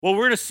Well,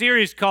 we're in a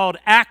series called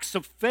Acts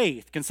of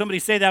Faith. Can somebody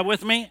say that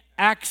with me?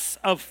 Acts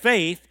of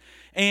Faith.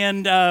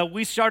 And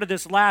we started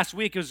this last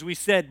week as we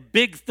said,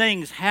 big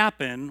things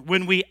happen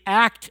when we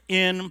act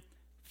in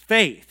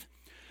faith.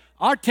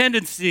 Our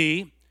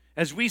tendency,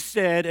 as we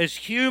said, as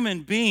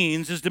human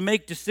beings, is to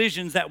make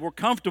decisions that we're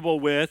comfortable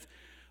with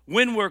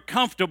when we're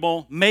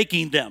comfortable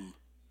making them,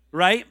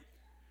 right?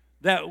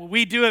 That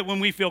we do it when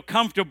we feel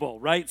comfortable,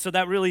 right? So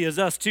that really is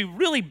us to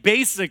really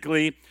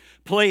basically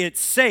play it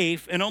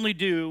safe and only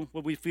do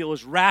what we feel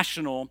is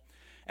rational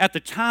at the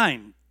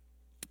time.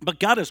 But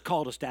God has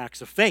called us to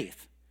acts of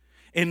faith.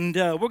 And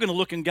we're going to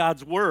look in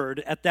God's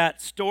Word at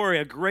that story,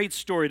 a great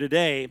story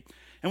today.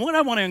 And what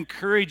I want to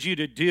encourage you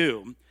to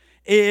do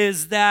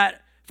is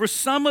that for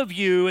some of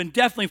you, and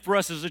definitely for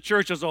us as a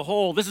church as a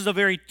whole, this is a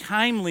very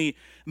timely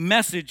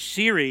message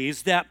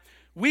series, that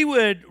we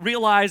would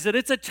realize that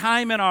it's a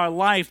time in our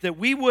life that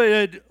we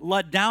would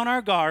let down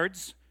our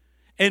guards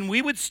and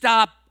we would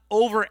stop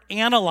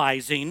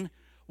over-analyzing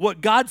what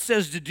God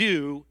says to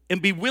do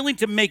and be willing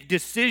to make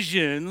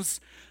decisions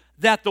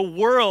that the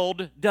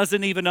world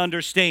doesn't even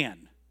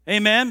understand.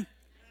 Amen?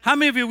 How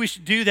many of you we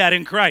should do that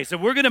in Christ?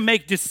 That we're going to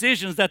make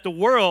decisions that the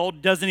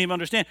world doesn't even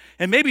understand.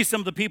 And maybe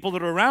some of the people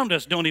that are around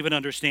us don't even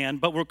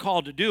understand, but we're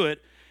called to do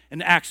it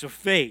in acts of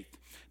faith.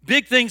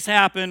 Big things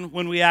happen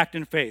when we act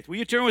in faith. Will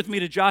you turn with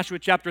me to Joshua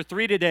chapter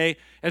 3 today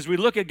as we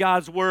look at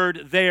God's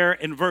word there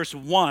in verse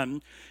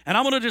 1. And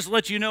I want to just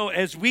let you know,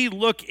 as we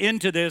look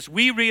into this,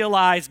 we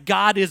realize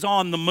God is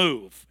on the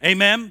move.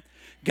 Amen?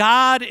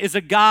 God is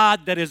a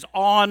God that is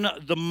on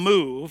the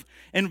move.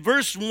 In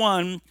verse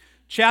 1,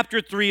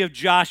 chapter 3 of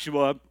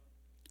Joshua,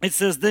 it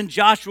says, "Then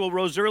Joshua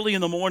rose early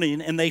in the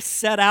morning, and they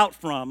set out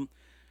from..."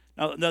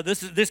 Now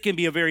this can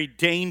be a very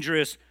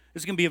dangerous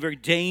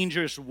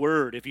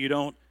word if you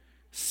don't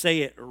say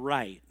it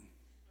right.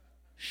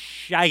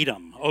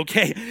 Shittim,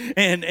 okay?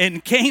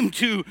 And came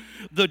to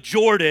the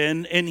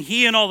Jordan, and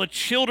he and all the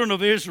children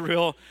of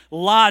Israel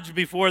lodged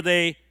before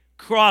they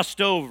crossed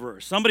over.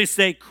 Somebody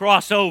say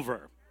cross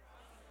over.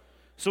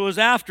 So it was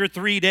after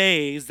 3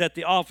 days that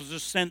the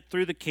officers sent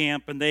through the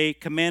camp, and they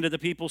commanded the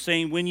people,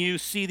 saying, "When you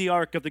see the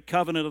ark of the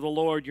covenant of the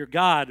Lord your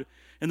God,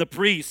 and the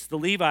priests, the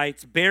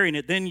Levites, bearing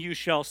it, then you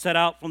shall set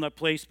out from the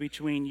place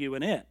between you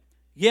and it.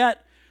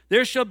 Yet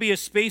there shall be a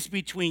space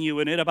between you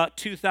and it, about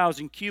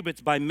 2,000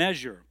 cubits by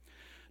measure.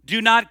 Do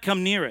not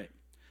come near it,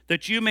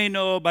 that you may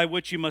know by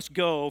which you must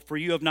go, for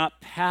you have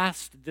not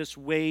passed this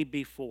way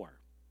before."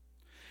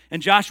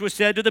 And Joshua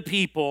said to the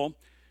people,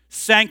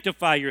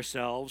 "Sanctify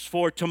yourselves,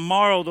 for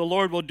tomorrow the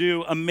Lord will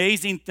do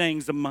amazing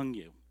things among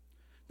you."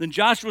 Then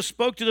Joshua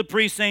spoke to the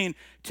priests, saying,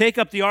 "Take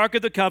up the ark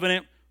of the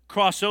covenant,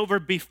 cross over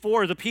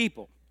before the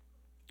people."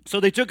 So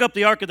they took up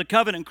the ark of the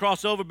covenant and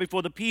crossed over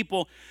before the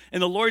people.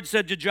 And the Lord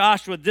said to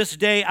Joshua, "This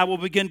day I will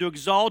begin to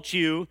exalt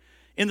you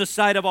in the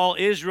sight of all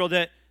Israel,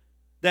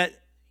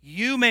 that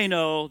you may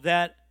know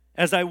that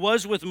as I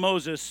was with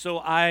Moses, so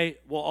I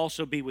will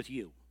also be with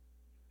you."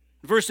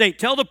 Verse 8,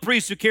 "Tell the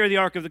priests who carry the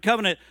ark of the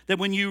covenant that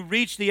when you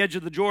reach the edge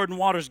of the Jordan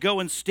waters, go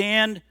and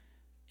stand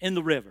in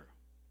the river."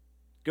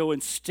 Go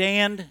and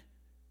stand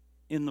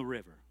in the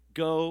river.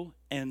 Go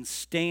and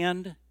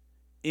stand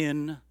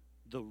in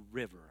the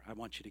river. I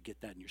want you to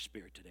get that in your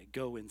spirit today.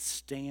 Go and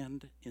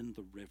stand in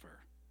the river.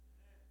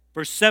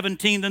 Verse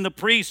 17, "Then the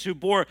priests who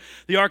bore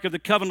the ark of the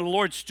covenant of the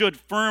Lord stood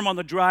firm on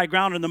the dry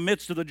ground in the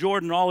midst of the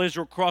Jordan. All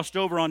Israel crossed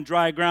over on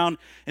dry ground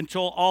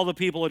until all the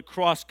people had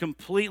crossed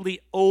completely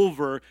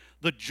over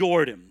the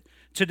Jordan."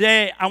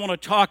 Today, I want to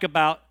talk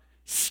about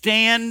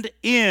stand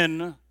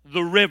in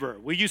the river.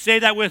 Will you say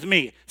that with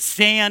me?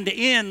 Stand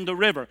in the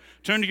river.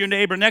 Turn to your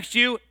neighbor next to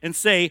you and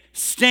say,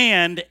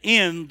 "Stand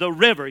in the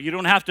river." You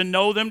don't have to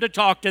know them to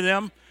talk to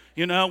them.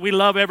 You know, we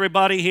love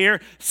everybody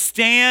here.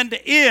 Stand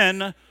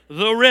in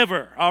the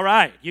river. All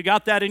right, you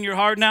got that in your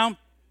heart now?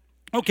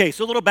 Okay,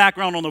 so a little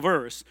background on the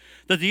verse.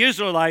 That the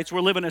Israelites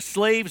were living as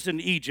slaves in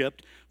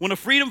Egypt when a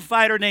freedom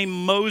fighter named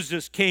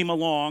Moses came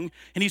along,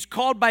 and he's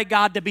called by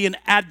God to be an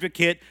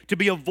advocate, to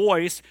be a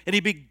voice, and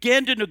he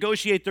began to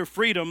negotiate their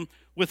freedom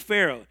with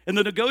Pharaoh. And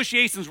the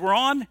negotiations were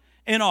on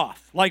and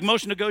off. Like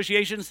most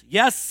negotiations,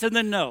 yes and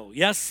then no,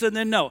 yes and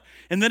then no.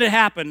 And then it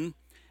happened,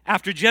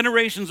 after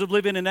generations of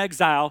living in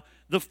exile,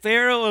 the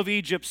Pharaoh of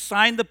Egypt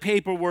signed the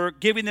paperwork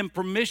giving them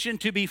permission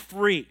to be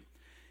free.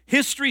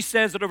 History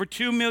says that over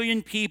 2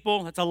 million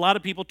people, that's a lot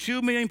of people,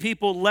 2 million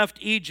people left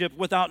Egypt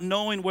without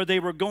knowing where they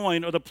were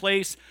going or the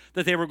place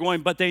that they were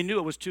going, but they knew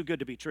it was too good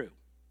to be true.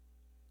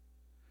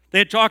 They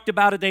had talked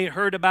about it, they had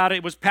heard about it,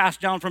 it was passed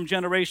down from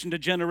generation to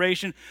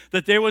generation,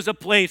 that there was a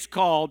place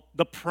called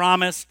the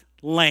Promised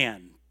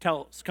Land.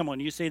 Tell us, come on,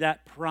 you say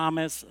that,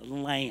 Promised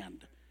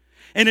Land.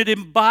 And it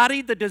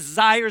embodied the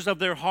desires of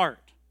their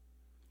heart.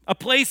 A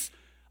place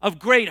of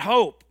great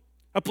hope,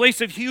 a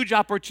place of huge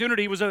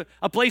opportunity. It was a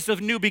place of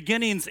new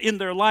beginnings in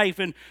their life.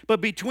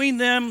 But between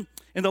them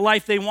and the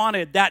life they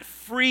wanted, that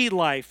free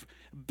life,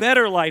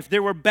 better life,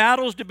 there were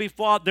battles to be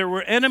fought, there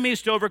were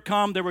enemies to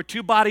overcome, there were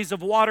 2 bodies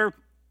of water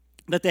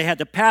that they had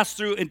to pass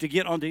through and to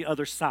get on the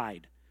other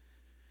side.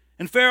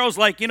 And Pharaoh's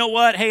like, you know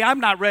what? Hey,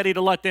 I'm not ready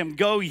to let them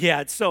go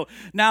yet. So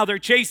now they're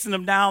chasing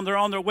them down. They're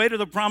on their way to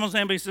the promised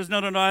land. But he says, no,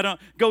 I don't.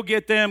 Go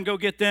get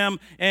them.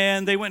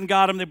 And they went and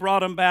got them. They brought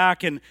them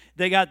back. And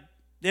they got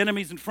the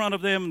enemies in front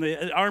of them,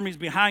 the armies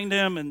behind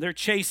them, and they're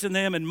chasing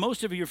them. And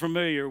most of you are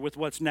familiar with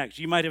what's next.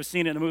 You might have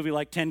seen it in a movie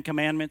like 10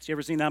 Commandments. You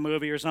ever seen that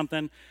movie or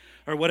something?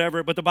 Or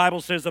whatever. But the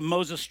Bible says that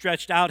Moses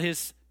stretched out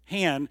his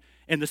hand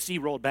and the sea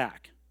rolled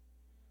back.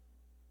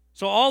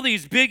 So all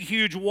these big,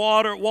 huge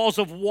walls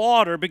of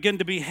water began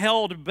to be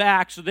held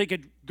back so they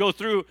could go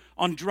through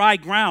on dry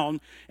ground.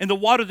 And the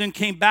water then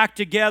came back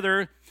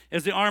together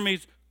as the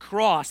armies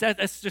crossed.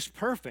 That's just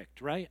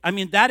perfect, right? I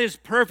mean, that is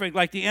perfect.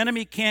 Like the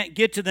enemy can't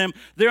get to them.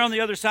 They're on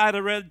the other side of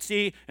the Red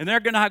Sea, and they're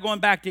not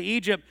going back to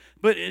Egypt.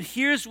 But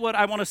here's what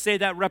I want to say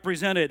that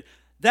represented.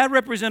 That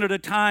represented a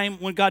time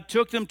when God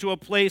took them to a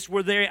place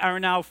where they are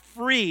now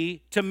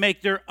free to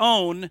make their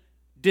own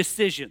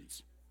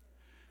decisions.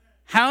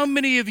 How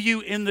many of you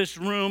in this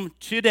room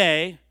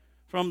today,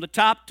 from the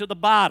top to the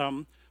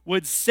bottom,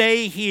 would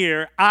say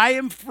here, I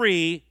am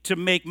free to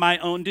make my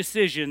own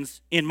decisions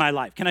in my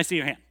life? Can I see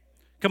your hand?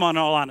 Come on,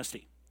 in all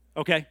honesty.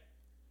 Okay?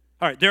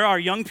 All right, there are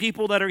young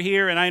people that are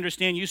here, and I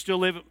understand you still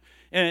live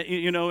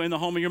in the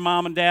home of your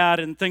mom and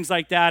dad and things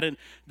like that, and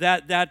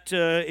that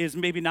is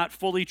maybe not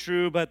fully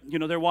true, but,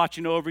 they're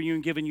watching over you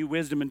and giving you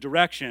wisdom and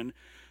direction.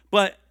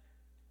 But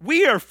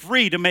we are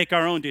free to make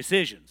our own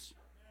decisions.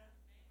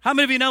 How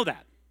many of you know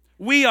that?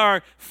 We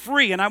are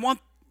free, and I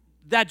want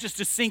that just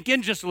to sink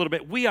in just a little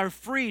bit. We are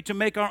free to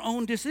make our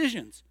own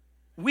decisions.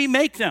 We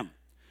make them.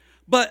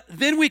 But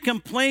then we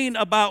complain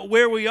about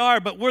where we are,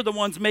 but we're the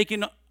ones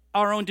making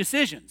our own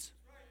decisions.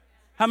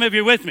 How many of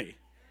you are with me?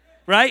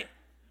 Right?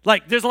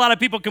 Like, there's a lot of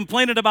people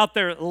complaining about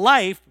their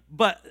life,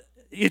 but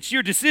it's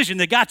your decision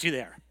that got you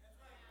there.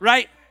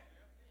 Right?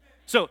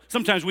 So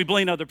sometimes we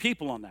blame other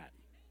people on that.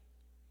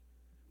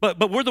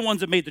 But we're the ones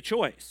that made the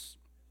choice.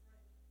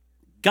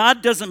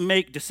 God doesn't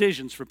make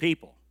decisions for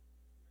people.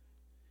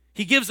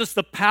 He gives us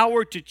the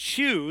power to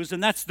choose,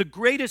 and that's the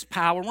greatest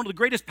power, one of the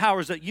greatest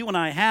powers that you and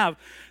I have.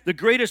 The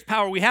greatest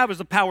power we have is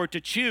the power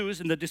to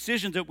choose and the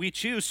decisions that we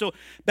choose. So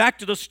back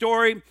to the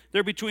story,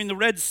 they're between the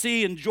Red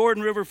Sea and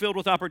Jordan River filled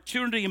with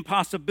opportunity and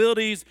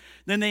possibilities.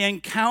 Then they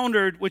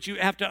encountered, what you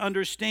have to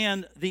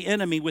understand, the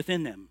enemy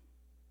within them.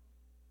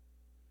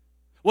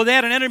 Well, they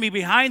had an enemy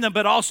behind them,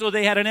 but also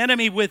they had an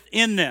enemy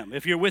within them.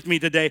 If you're with me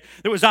today,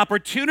 there was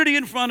opportunity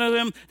in front of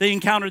them. They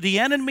encountered the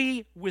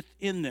enemy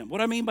within them.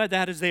 What I mean by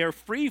that is they are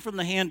free from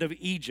the hand of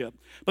Egypt,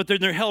 but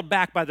they're held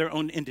back by their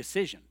own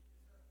indecision.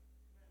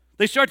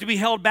 They start to be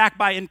held back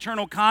by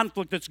internal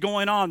conflict that's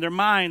going on. Their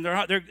mind,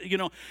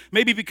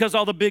 maybe because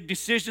all the big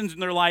decisions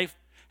in their life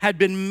had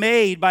been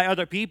made by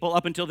other people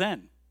up until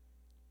then.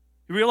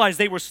 You realize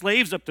they were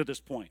slaves up to this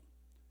point.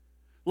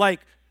 Like,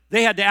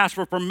 they had to ask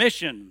for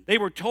permission. They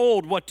were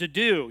told what to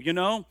do,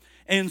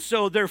 And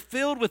so they're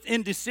filled with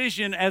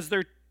indecision as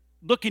they're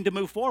looking to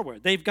move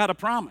forward. They've got a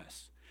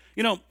promise.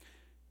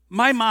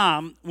 My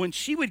mom, when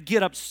she would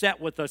get upset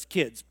with us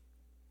kids,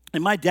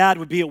 and my dad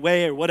would be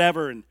away or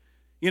whatever, and,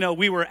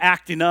 we were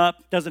acting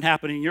up. Doesn't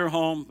happen in your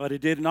home, but it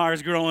did in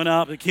ours growing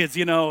up. The kids,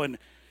 and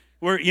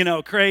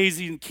we're,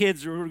 crazy, and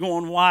kids were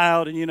going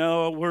wild, and,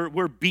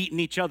 we're beating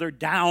each other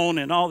down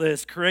and all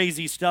this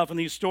crazy stuff and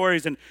these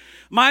stories. And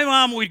my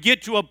mom would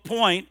get to a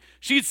point,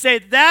 she'd say,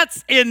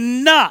 that's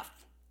enough.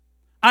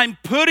 I'm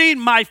putting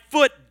my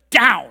foot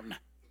down.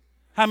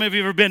 How many of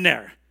you have ever been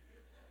there?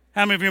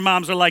 How many of your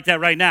moms are like that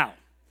right now?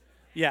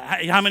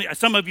 Yeah, how many?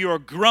 Some of you are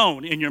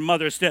grown in your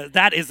mother's stead.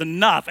 That is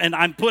enough, and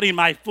I'm putting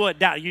my foot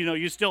down.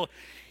 You still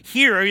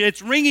hear,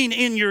 it's ringing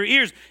in your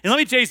ears. And let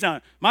me tell you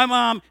something. My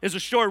mom is a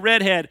short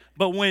redhead,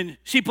 but when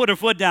she put her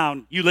foot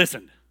down, you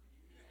listened.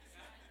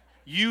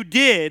 You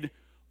did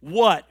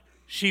what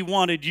she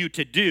wanted you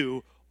to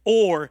do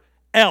or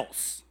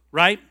else,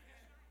 right?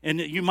 And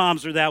you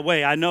moms are that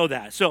way. I know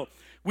that. So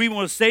we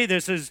want to say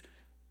this is,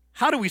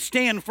 how do we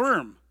stand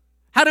firm?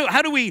 How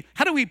do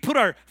we put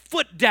our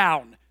foot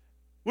down?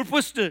 We're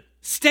supposed to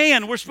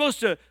stand. We're supposed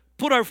to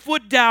put our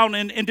foot down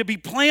and to be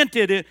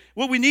planted.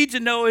 What we need to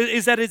know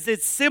is that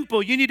it's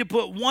simple. You need to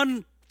put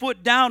one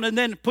foot down and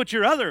then put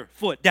your other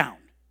foot down.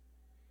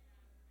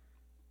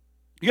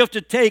 You have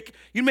to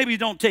you maybe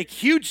don't take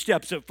huge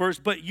steps at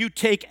first, but you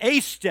take a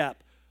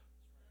step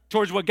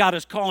towards what God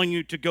is calling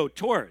you to go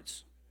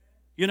towards.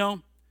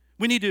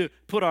 We need to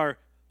put our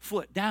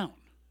foot down.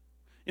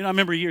 I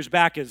remember years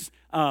back as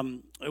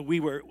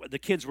the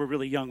kids were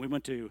really young. We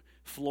went to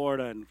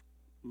Florida, and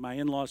my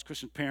in-laws,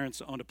 Christian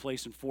parents, owned a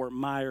place in Fort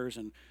Myers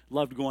and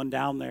loved going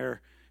down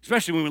there,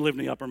 especially when we lived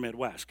in the upper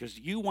Midwest, because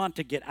you want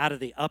to get out of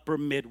the upper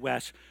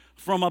Midwest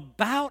from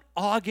about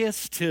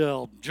August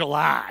till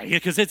July,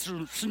 because it's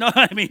snow.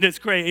 It's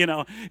crazy,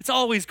 it's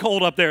always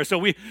cold up there. So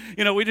we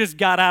just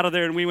got out of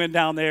there and we went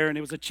down there, and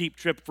it was a cheap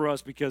trip for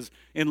us because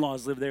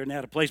in-laws lived there and they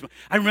had a place.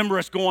 I remember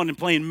us going and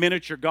playing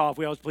miniature golf.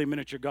 We always play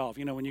miniature golf,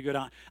 when you go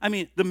down.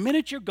 The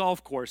miniature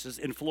golf courses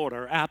in Florida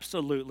are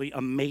absolutely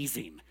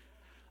amazing.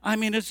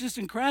 It's just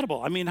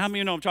incredible. How many of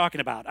you know what I'm talking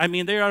about?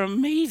 They are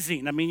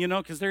amazing.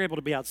 Because they're able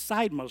to be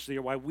outside most of the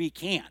year while we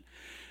can't.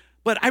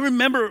 But I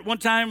remember one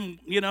time,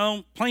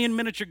 playing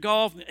miniature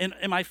golf, and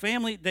my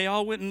family, they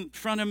all went in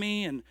front of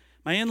me, and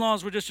my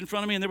in-laws were just in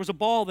front of me, and there was a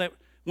ball that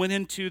went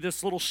into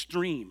this little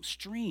stream.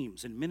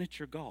 Streams in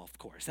miniature golf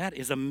course. That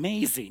is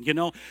amazing,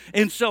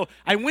 And so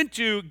I went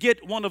to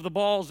get one of the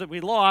balls that we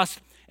lost,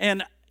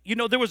 and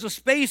there was a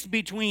space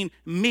between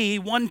me,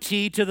 one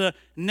tee to the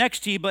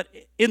next tee, but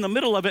in the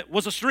middle of it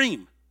was a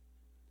stream.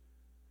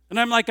 And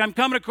I'm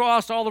coming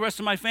across, all the rest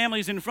of my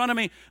family's in front of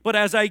me, but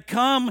as I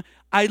come,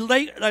 I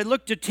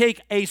look to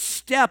take a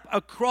step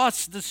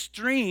across the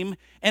stream,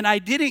 and I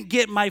didn't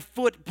get my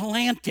foot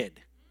planted.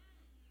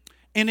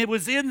 And it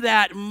was in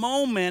that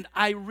moment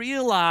I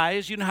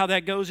realized, you know how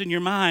that goes in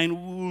your mind,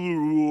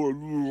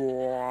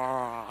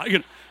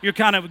 you're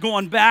kind of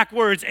going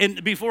backwards,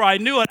 and before I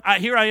knew it,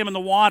 here I am in the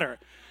water.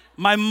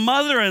 My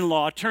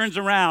mother-in-law turns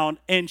around,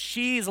 and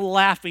she's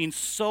laughing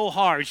so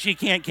hard she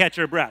can't catch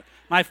her breath.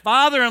 My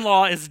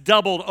father-in-law is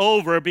doubled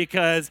over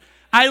because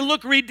I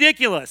look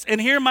ridiculous.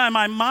 And here in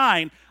my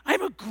mind,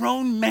 I'm a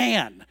grown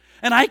man,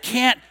 and I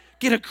can't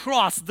get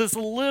across this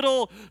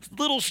little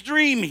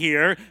stream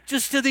here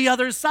just to the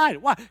other side.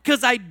 Why?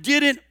 Because I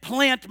didn't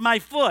plant my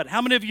foot. How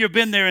many of you have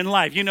been there in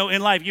life? In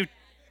life,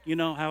 you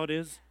know how it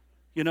is?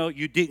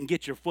 You didn't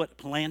get your foot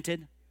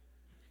planted.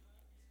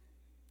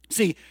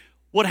 See,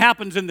 what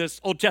happens in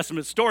this Old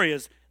Testament story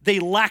is they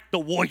lack the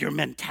warrior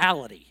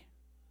mentality,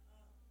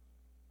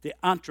 the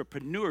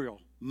entrepreneurial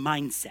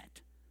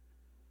mindset.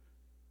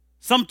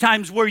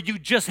 Sometimes where you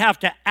just have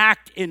to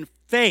act in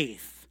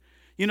faith.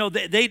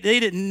 They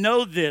didn't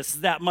know this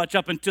that much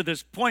up until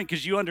this point,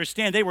 because you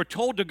understand they were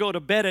told to go to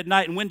bed at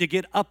night and when to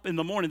get up in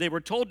the morning. They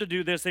were told to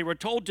do this. They were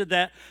told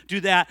to do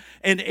that.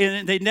 And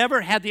they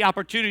never had the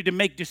opportunity to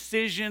make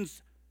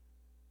decisions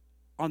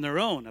on their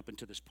own up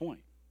until this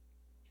point.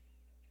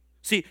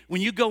 See, when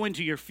you go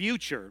into your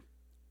future,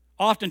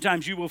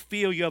 oftentimes you will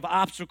feel you have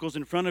obstacles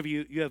in front of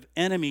you. You have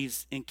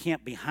enemies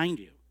encamped behind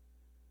you.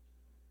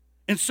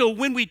 And so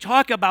when we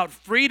talk about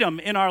freedom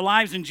in our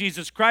lives in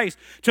Jesus Christ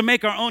to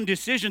make our own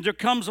decisions, there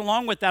comes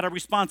along with that a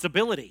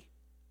responsibility.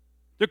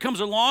 There comes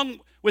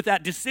along with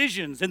that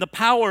decisions and the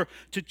power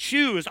to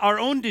choose our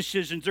own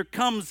decisions. There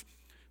comes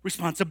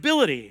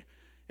responsibility.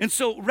 And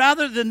so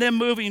rather than them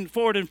moving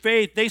forward in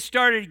faith, they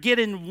started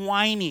getting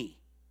whiny.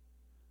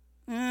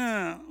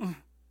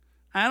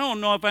 I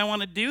don't know if I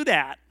want to do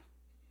that.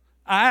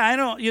 I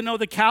don't,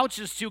 the couch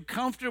is too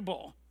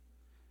comfortable.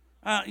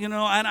 I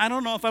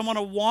don't know if I want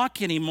to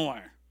walk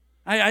anymore.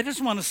 I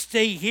just want to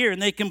stay here.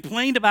 And they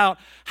complained about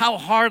how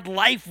hard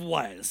life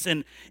was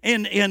and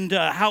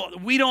how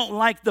we don't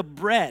like the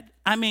bread.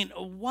 I mean,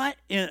 what?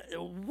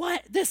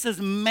 This is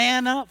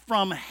manna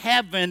from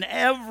heaven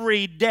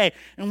every day.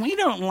 And we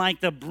don't like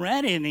the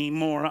bread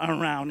anymore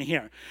around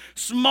here.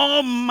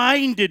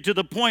 Small-minded to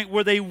the point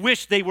where they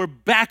wish they were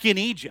back in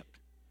Egypt.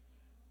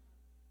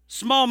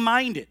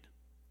 Small-minded.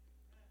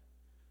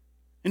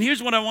 And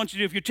here's what I want you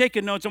to do. If you're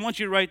taking notes, I want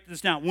you to write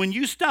this down. When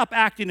you stop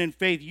acting in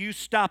faith, you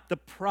stop the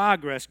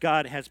progress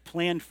God has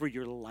planned for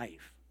your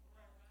life.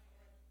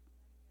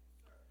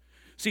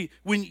 See,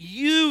 when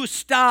you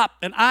stop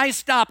and I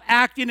stop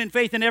acting in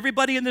faith, and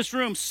everybody in this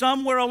room,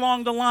 somewhere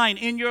along the line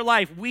in your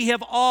life, we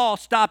have all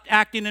stopped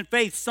acting in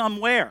faith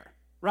somewhere,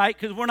 right?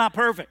 Because we're not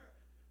perfect.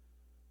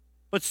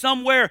 But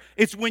somewhere,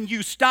 it's when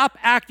you stop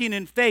acting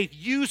in faith,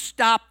 you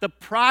stop the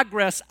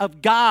progress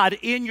of God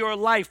in your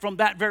life from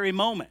that very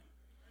moment.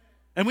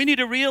 And we need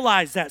to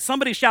realize that.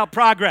 Somebody shout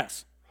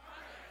progress.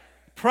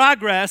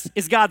 Progress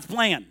is God's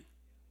plan.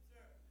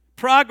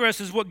 Progress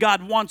is what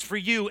God wants for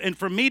you and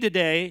for me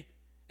today,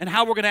 and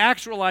how we're going to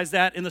actualize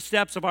that in the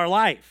steps of our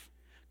life.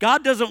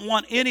 God doesn't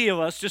want any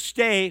of us to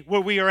stay where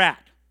we are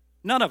at.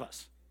 None of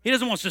us. He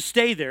doesn't want us to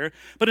stay there.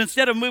 But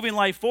instead of moving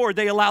life forward,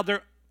 they allowed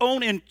their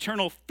own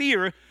internal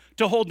fear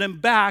to hold them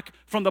back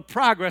from the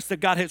progress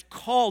that God has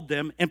called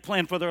them and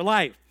planned for their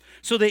life.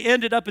 So they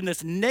ended up in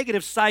this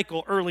negative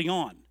cycle early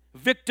on.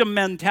 Victim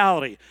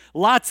mentality,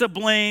 lots of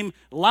blame,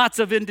 lots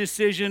of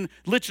indecision,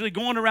 literally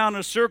going around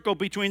in a circle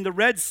between the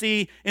Red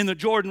Sea and the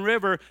Jordan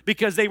River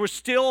because they were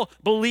still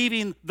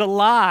believing the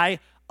lie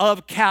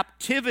of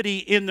captivity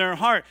in their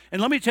heart. And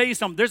let me tell you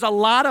something, there's a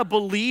lot of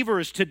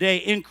believers today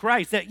in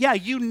Christ that, yeah,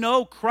 you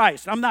know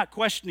Christ. I'm not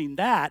questioning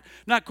that.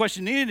 I'm not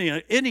questioning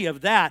any of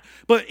that.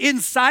 But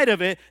inside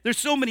of it, there's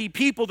so many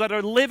people that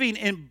are living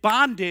in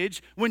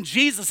bondage when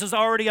Jesus has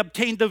already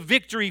obtained the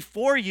victory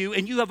for you,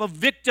 and you have a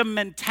victim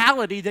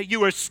mentality that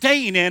you are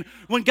staying in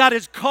when God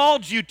has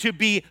called you to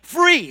be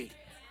free.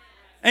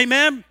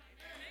 Amen?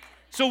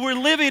 So we're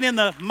living in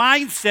the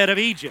mindset of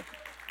Egypt,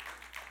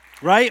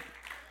 right?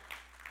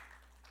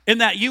 In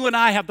that you and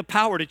I have the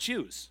power to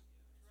choose.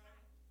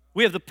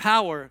 We have the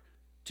power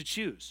to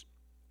choose.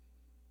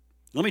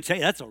 Let me tell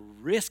you, that's a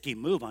risky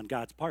move on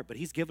God's part, but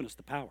he's given us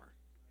the power.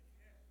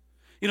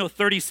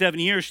 37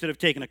 years should have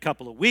taken a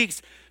couple of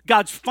weeks.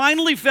 God's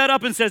finally fed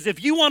up and says,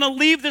 if you want to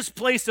leave this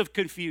place of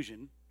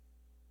confusion,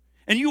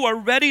 and you are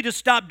ready to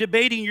stop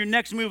debating your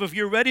next move, if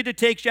you're ready to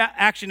take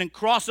action and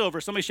cross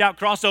over, somebody shout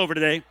crossover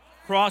today.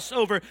 Cross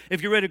over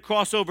if you're ready to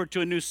cross over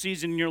to a new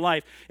season in your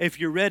life. If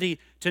you're ready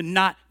to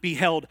not be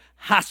held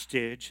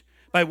hostage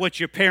by what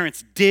your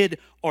parents did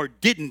or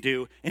didn't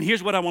do. And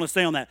here's what I want to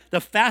say on that.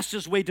 The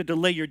fastest way to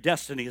delay your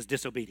destiny is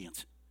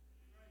disobedience.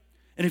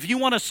 And if you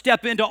want to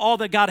step into all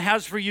that God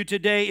has for you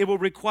today, it will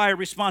require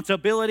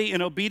responsibility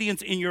and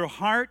obedience in your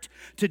heart.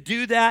 To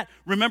do that,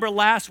 remember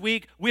last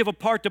week, we have a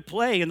part to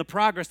play in the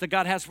progress that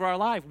God has for our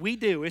life. We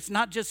do. It's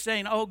not just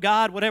saying, oh,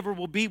 God, whatever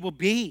will be, will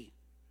be.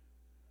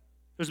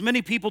 There's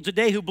many people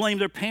today who blame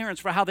their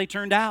parents for how they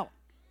turned out.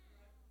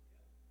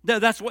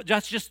 That's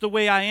just the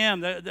way I am.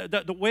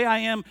 The way I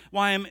am,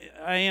 why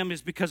I am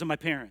is because of my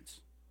parents.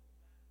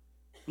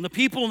 And the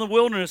people in the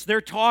wilderness, they're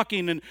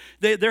talking and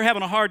they're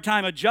having a hard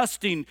time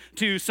adjusting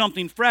to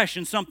something fresh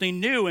and something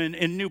new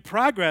and new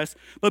progress.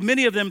 But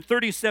many of them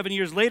 37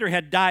 years later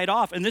had died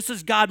off. And this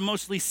is God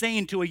mostly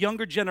saying to a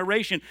younger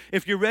generation,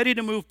 if you're ready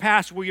to move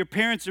past where your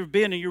parents have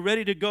been and you're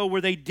ready to go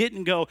where they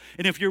didn't go,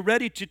 and if you're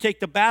ready to take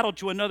the battle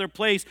to another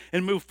place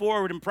and move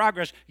forward in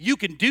progress, you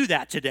can do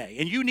that today.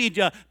 And you need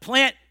to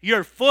plant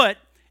your foot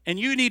and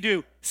you need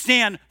to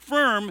stand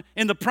firm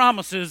in the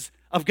promises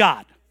of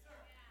God.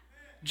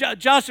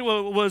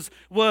 Joshua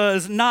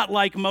was not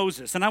like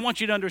Moses, and I want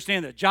you to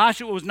understand that.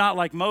 Joshua was not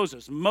like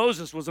Moses.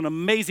 Moses was an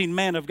amazing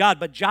man of God,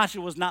 but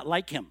Joshua was not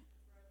like him.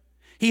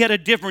 He had a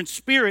different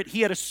spirit.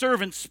 He had a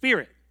servant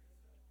spirit.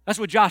 That's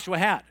what Joshua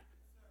had.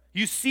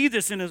 You see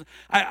this in his...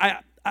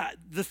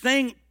 the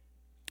thing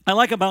I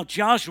like about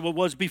Joshua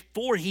was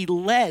before he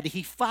led,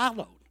 he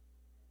followed.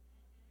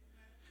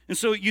 And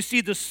so you see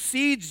the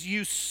seeds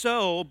you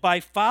sow by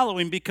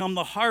following become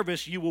the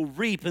harvest you will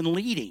reap in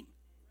leading.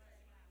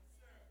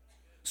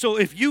 So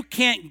if you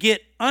can't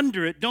get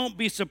under it, don't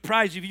be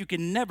surprised if you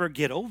can never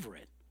get over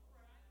it.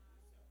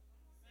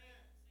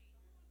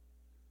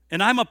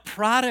 And I'm a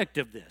product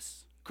of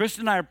this. Chris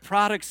and I are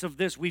products of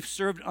this. We've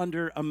served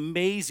under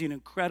amazing,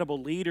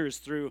 incredible leaders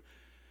throughout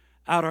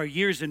our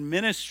years in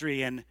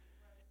ministry. And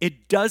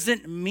it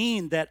doesn't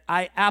mean that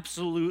I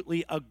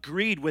absolutely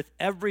agreed with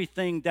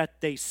everything that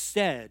they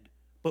said,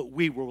 but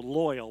we were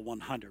loyal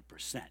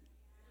 100%.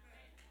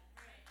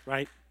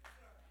 Right?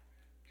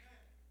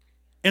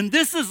 And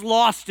this is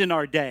lost in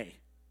our day.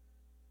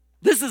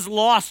 This is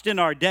lost in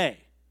our day.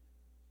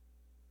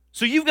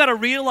 So you've got to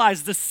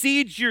realize the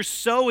seeds you're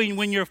sowing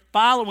when you're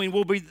following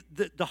will be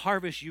the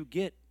harvest you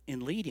get in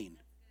leading.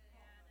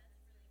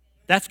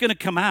 That's going to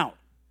come out.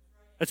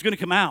 That's going to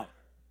come out.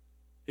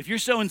 If you're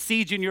sowing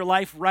seeds in your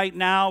life right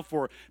now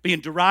for being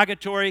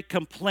derogatory,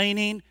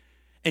 complaining,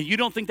 and you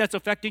don't think that's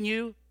affecting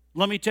you,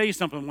 let me tell you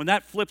something. When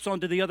that flips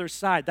onto the other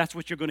side, that's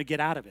what you're going to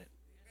get out of it.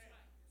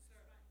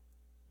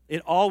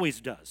 It always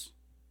does.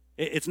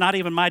 It's not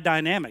even my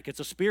dynamic.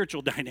 It's a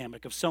spiritual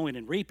dynamic of sowing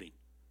and reaping.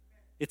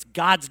 It's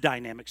God's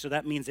dynamic, so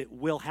that means it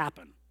will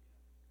happen,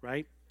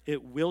 right?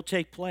 It will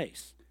take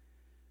place.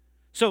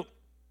 So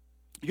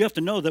you have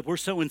to know that we're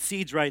sowing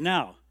seeds right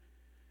now.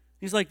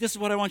 He's like, this is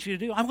what I want you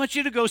to do. I want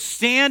you to go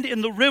stand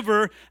in the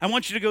river. I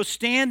want you to go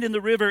stand in the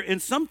river, and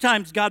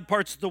sometimes God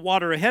parts the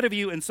water ahead of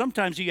you, and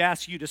sometimes He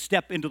asks you to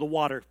step into the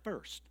water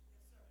first.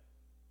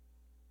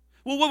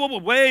 Well,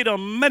 wait a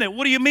minute.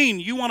 What do you mean?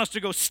 You want us to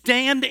go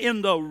stand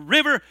in the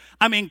river?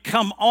 I mean,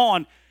 come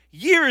on.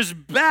 Years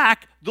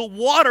back, the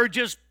water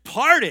just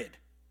parted.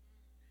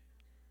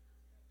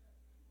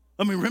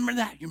 I mean, remember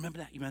that? You remember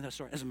that? You remember that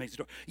story? That's an amazing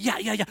story.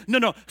 Yeah.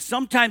 No.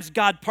 Sometimes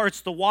God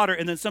parts the water,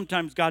 and then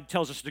sometimes God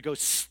tells us to go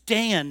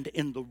stand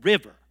in the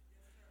river.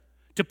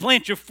 To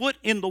plant your foot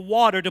in the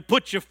water, to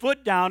put your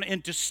foot down,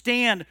 and to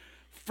stand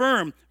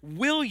firm.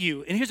 Will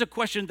you, and here's a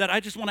question that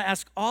I just want to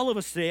ask all of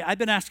us today. I've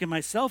been asking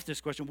myself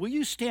this question. Will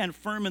you stand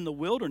firm in the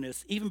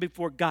wilderness even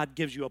before God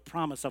gives you a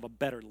promise of a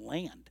better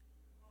land?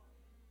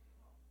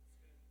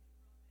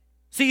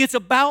 See, it's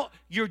about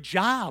your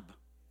job.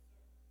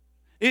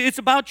 It's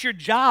about your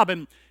job.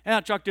 And I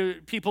talk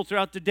to people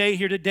throughout the day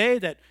here today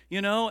that,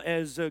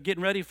 as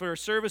getting ready for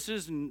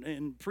services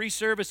and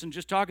pre-service and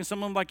just talking,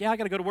 some of them like, yeah, I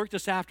got to go to work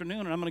this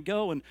afternoon and I'm going to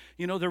go. And,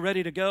 they're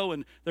ready to go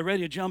and they're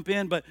ready to jump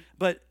in. But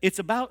it's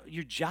about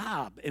your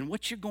job and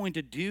what you're going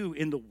to do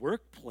in the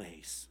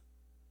workplace.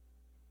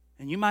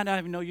 And you might not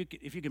even know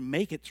if you can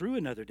make it through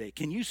another day.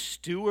 Can you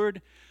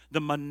steward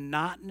the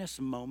monotonous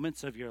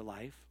moments of your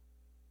life?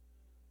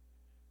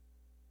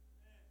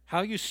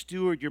 How you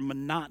steward your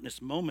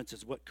monotonous moments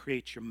is what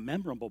creates your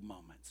memorable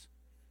moments.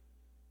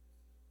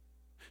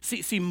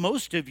 See,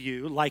 most of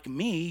you, like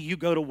me, you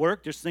go to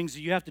work, there's things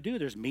that you have to do.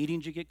 There's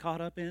meetings you get caught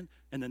up in,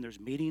 and then there's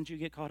meetings you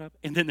get caught up,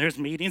 and then there's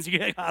meetings you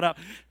get caught up,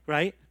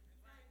 right?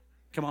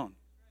 Come on.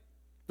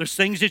 There's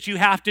things that you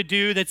have to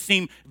do that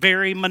seem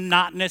very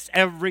monotonous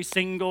every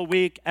single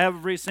week,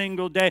 every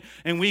single day,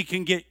 and we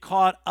can get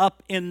caught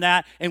up in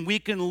that, and we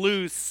can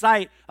lose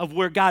sight of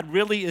where God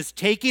really is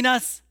taking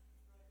us.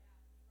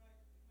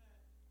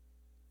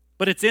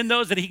 But it's in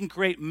those that He can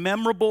create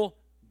memorable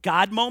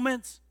God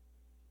moments.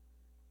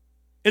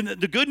 And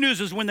the good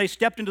news is when they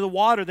stepped into the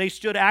water, they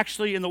stood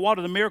actually in the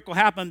water. The miracle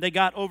happened. They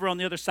got over on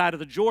the other side of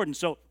the Jordan.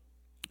 So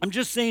I'm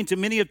just saying to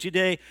many of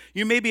today,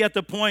 you may be at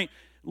the point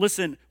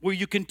listen, where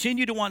you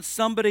continue to want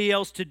somebody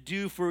else to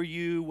do for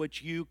you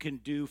what you can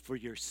do for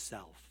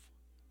yourself.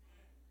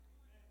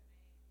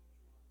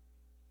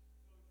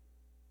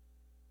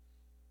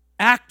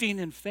 Acting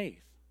in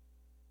faith.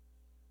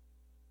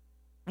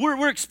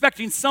 We're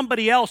expecting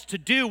somebody else to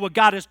do what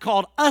God has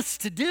called us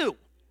to do.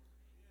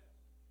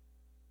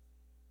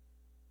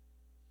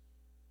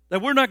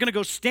 That we're not going to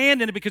go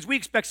stand in it because we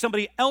expect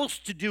somebody else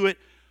to do it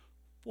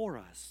for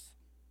us.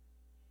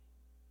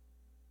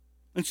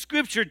 And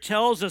Scripture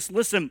tells us,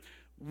 listen,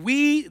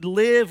 we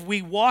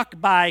walk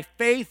by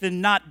faith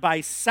and not by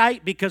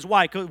sight. Because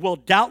why? Well,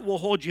 doubt will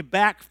hold you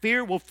back.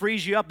 Fear will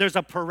freeze you up. There's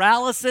a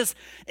paralysis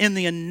in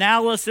the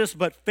analysis,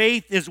 but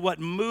faith is what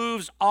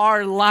moves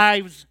our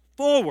lives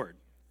forward.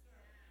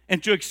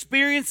 And to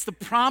experience the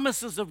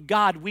promises of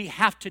God, we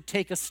have to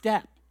take a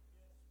step.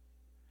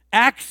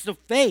 Acts of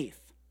faith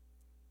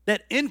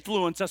that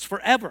influence us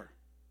forever.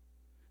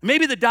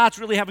 Maybe the dots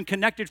really haven't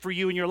connected for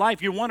you in your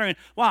life. You're wondering,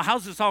 wow,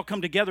 how's this all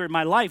come together in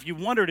my life? You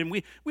wondered, and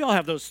we all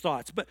have those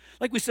thoughts. But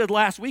like we said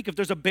last week, if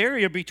there's a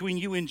barrier between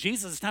you and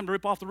Jesus, it's time to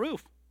rip off the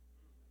roof.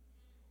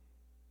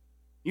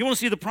 You want to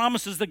see the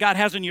promises that God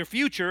has in your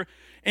future,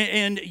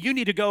 and you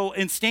need to go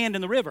and stand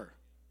in the river.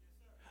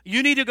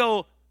 You need to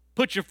go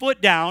put your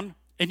foot down,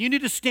 and you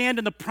need to stand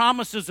in the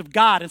promises of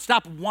God and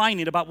stop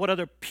whining about what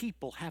other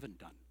people haven't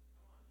done.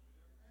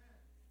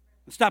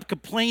 And stop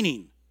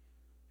complaining.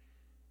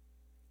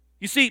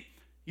 You see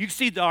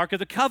the Ark of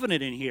the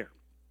Covenant in here.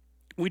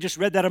 We just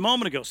read that a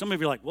moment ago. Some of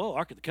you are like, whoa,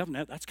 Ark of the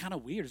Covenant, that's kind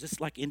of weird. Is this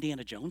like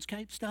Indiana Jones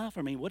type stuff?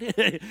 I mean, what is,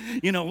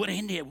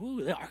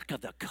 the Ark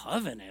of the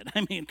Covenant.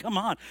 I mean, come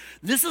on.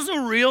 This is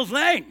a real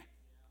thing.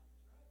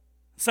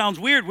 Sounds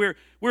weird.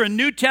 We're a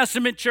New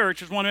Testament church.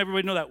 Just want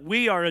everybody to know that.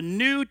 We are a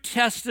New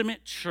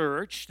Testament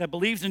church that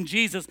believes in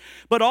Jesus,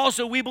 but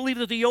also we believe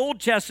that the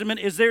Old Testament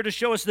is there to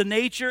show us the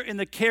nature and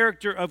the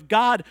character of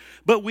God,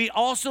 but we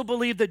also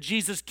believe that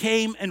Jesus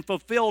came and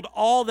fulfilled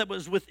all that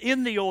was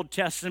within the Old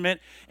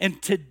Testament,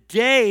 and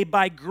today,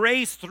 by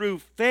grace through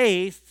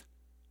faith,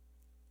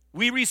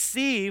 we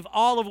receive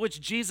all of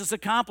which Jesus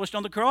accomplished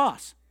on the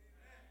cross.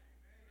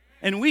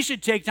 And we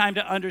should take time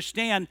to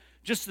understand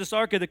just this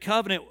Ark of the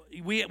Covenant.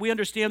 We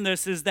understand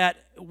this is that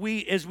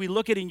as we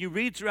look at it and you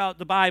read throughout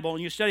the Bible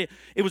and you study it,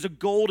 it was a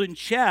golden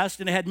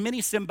chest and it had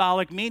many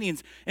symbolic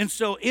meanings. And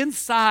so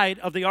inside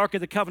of the Ark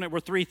of the Covenant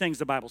were three things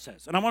the Bible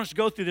says. And I want us to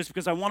go through this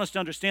because I want us to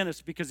understand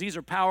this because these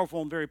are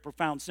powerful and very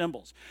profound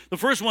symbols. The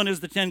first one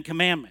is the Ten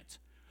Commandments,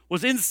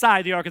 was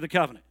inside the Ark of the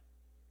Covenant.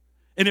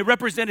 And it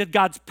represented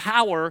God's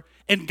power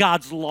and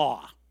God's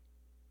law.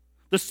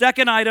 The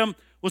second item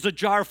was a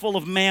jar full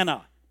of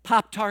manna,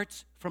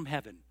 Pop-Tarts from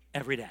heaven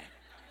every day.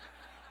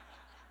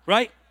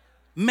 Right?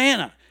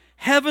 Manna,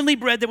 heavenly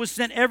bread that was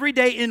sent every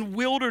day in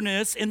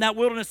that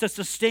wilderness that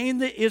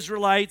sustained the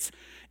Israelites.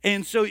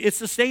 And so it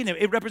sustained them.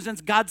 It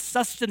represents God's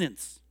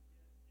sustenance.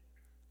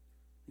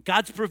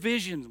 God's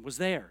provision was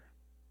there.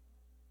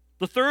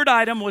 The third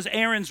item was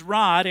Aaron's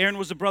rod. Aaron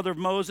was the brother of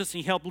Moses.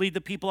 He helped lead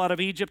the people out of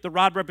Egypt. The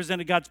rod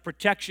represented God's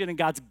protection and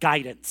God's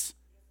guidance.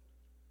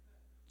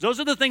 Those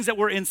are the things that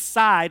were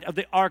inside of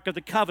the Ark of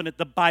the Covenant,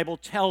 the Bible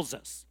tells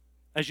us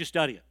as you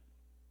study it.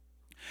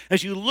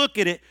 As you look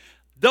at it,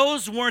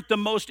 those weren't the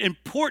most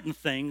important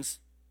things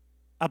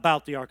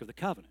about the Ark of the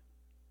Covenant.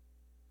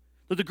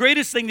 But the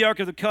greatest thing the Ark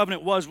of the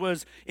Covenant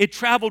was it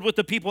traveled with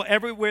the people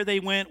everywhere they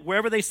went,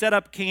 wherever they set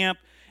up camp,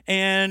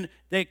 and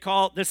they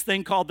call this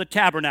thing called the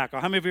tabernacle.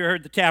 How many of you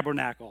heard the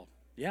tabernacle?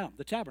 Yeah,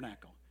 the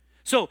tabernacle.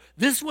 So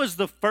this was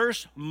the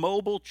first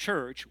mobile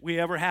church we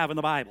ever have in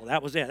the Bible.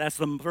 That was it. That's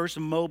the first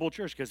mobile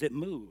church because it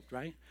moved,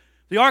 right?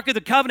 The Ark of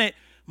the Covenant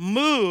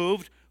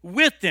moved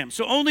with them.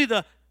 So only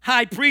the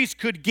high priest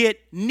could get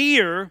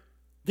near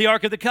the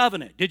Ark of the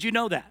Covenant. Did you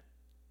know that?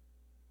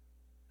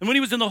 And when he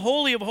was in the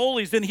Holy of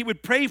Holies, then he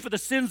would pray for the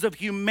sins of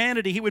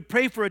humanity. He would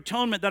pray for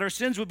atonement, that our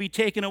sins would be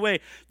taken away.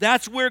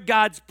 That's where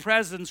God's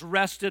presence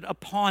rested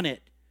upon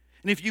it.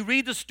 And if you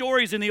read the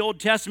stories in the Old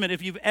Testament,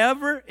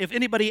 if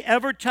anybody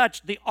ever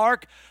touched the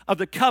Ark of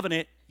the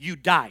Covenant, you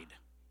died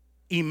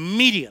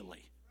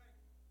immediately.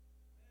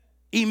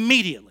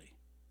 Immediately.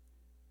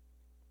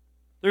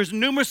 There's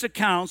numerous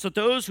accounts that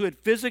those who had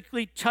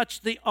physically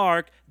touched the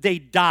ark, they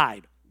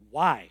died.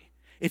 Why?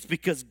 It's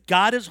because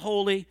God is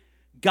holy,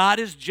 God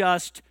is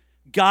just,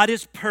 God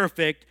is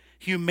perfect,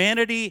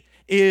 humanity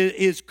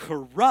is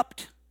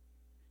corrupt,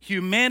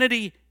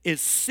 humanity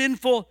is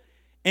sinful,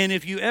 and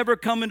if you ever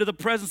come into the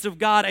presence of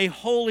God, a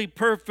holy,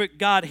 perfect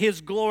God,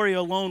 His glory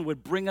alone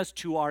would bring us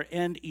to our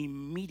end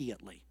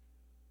immediately.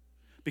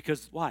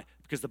 Because why?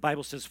 Because the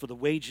Bible says, for the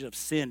wages of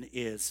sin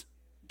is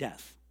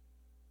death.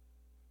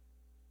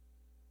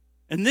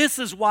 And this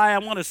is why I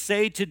want to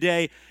say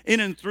today, in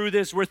and through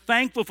this, we're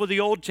thankful for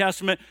the Old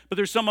Testament, but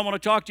there's something I want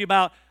to talk to you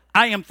about.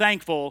 I am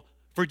thankful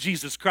for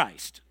Jesus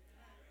Christ.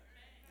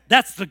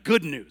 That's the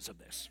good news of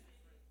this.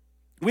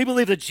 We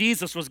believe that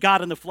Jesus was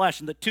God in the flesh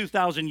and that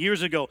 2,000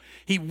 years ago,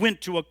 He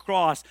went to a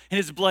cross and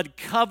His blood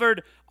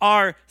covered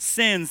our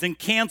sins and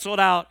canceled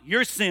out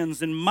your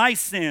sins and my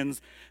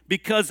sins,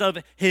 because of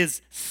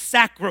his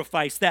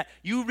sacrifice, that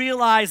you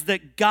realize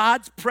that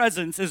God's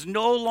presence is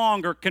no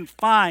longer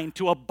confined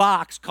to a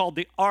box called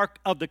the Ark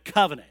of the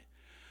Covenant.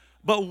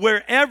 But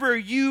wherever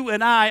you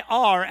and I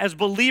are as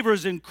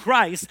believers in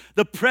Christ,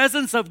 the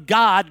presence of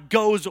God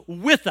goes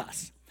with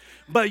us.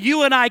 But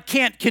you and I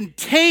can't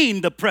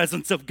contain the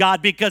presence of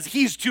God because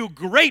he's too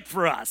great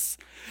for us.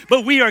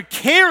 But we are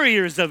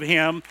carriers of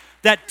him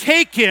that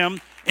take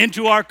him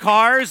into our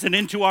cars and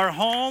into our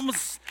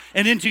homes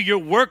and into your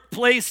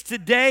workplace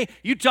today.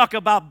 You talk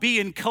about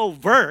being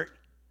covert,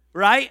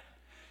 right?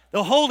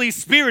 The Holy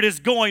Spirit is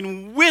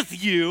going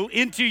with you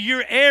into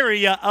your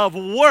area of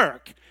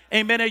work.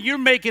 Amen. And you're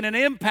making an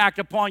impact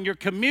upon your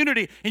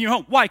community and your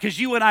home. Why? Because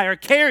you and I are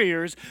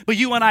carriers, but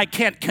you and I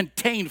can't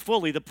contain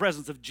fully the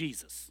presence of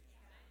Jesus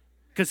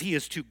because he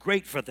is too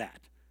great for that.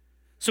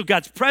 So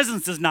God's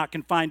presence is not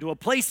confined to a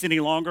place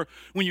any longer.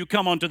 When you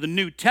come onto the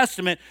New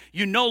Testament,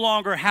 you no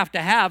longer have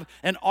to have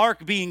an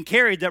ark being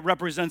carried that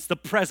represents the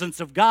presence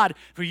of God,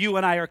 for you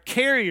and I are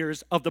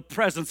carriers of the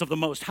presence of the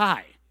Most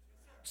High.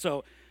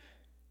 So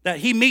that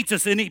he meets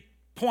us any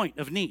point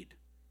of need.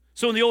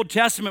 So in the Old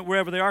Testament,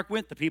 wherever the ark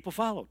went, the people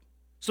followed.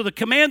 So the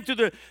command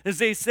as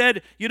they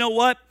said, you know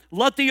what?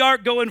 Let the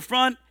ark go in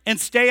front and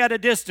stay at a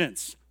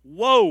distance.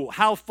 Whoa,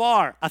 how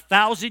far?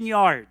 1,000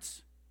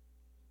 yards.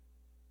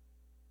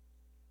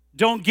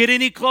 Don't get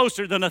any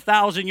closer than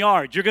 1,000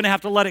 yards. You're going to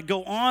have to let it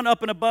go on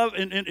up and above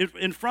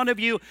in front of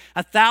you.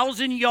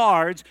 1,000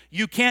 yards,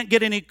 you can't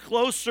get any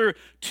closer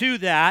to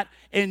that,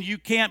 and you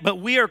can't, but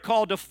we are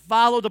called to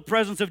follow the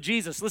presence of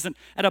Jesus. Listen,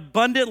 at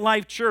Abundant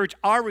Life Church,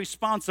 our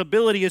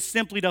responsibility is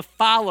simply to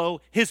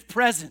follow his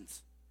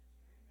presence.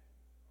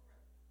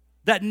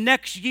 That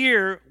next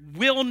year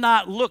will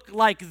not look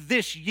like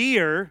this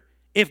year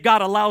if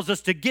God allows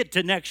us to get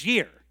to next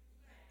year.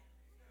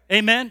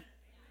 Amen?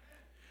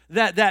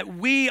 That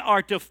we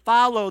are to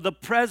follow the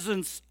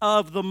presence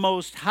of the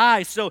Most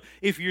High. So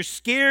if you're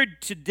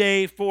scared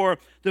today for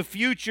the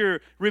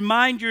future,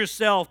 remind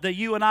yourself that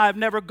you and I have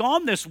never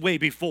gone this way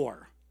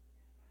before.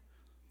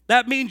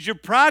 That means your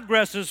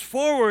progress is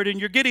forward and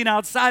you're getting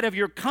outside of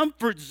your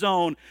comfort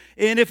zone.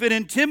 And if it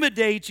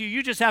intimidates you,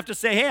 you just have to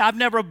say, hey, I've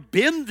never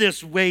been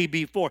this way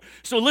before.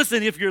 So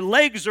listen, if your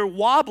legs are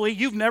wobbly,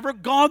 you've never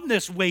gone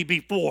this way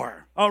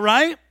before, all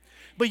right?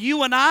 But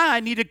you and I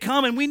need to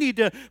come and we need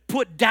to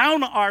put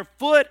down our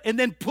foot and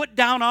then put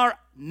down our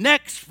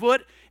next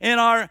foot and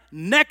our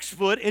next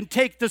foot and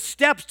take the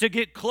steps to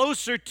get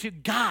closer to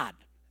God.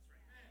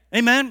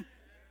 Amen?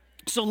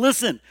 So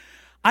listen,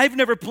 I've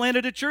never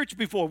planted a church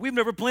before. We've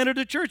never planted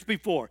a church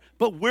before,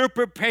 but we're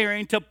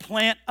preparing to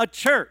plant a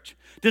church.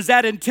 Does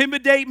that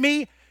intimidate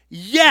me?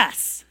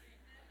 Yes.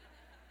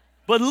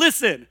 But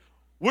listen,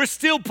 we're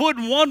still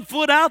putting one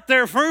foot out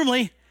there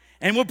firmly,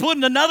 and we're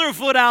putting another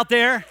foot out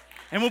there,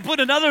 and we'll put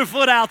another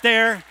foot out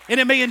there, and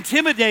it may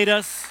intimidate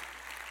us.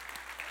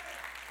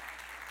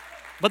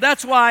 But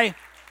that's why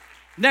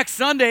next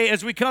Sunday,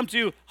 as we come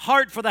to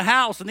Heart for the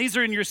House, and these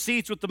are in your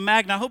seats with the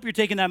magnet. I hope you're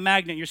taking that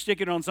magnet, you're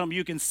sticking it on something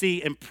you can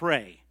see and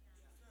pray.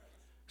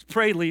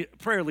 Prayer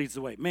leads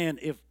the way. Man,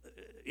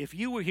 if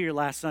you were here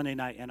last Sunday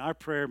night in our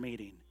prayer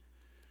meeting,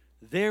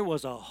 there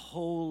was a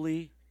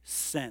holy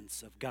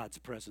sense of God's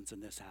presence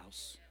in this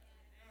house,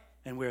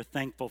 and we're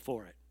thankful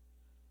for it.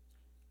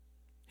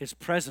 His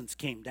presence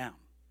came down.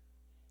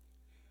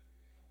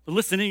 But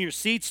listen, in your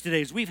seats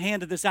today, as we've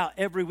handed this out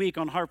every week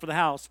on Heart for the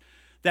House,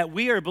 that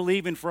we are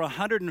believing for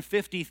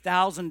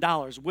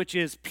 $150,000, which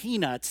is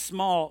peanuts,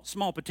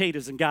 small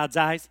potatoes in God's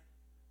eyes,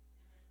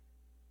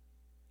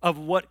 of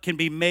what can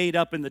be made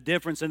up in the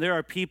difference. And there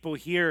are people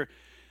here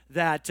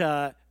that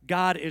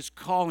God is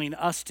calling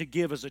us to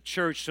give as a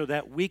church so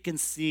that we can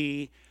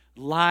see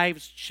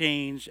lives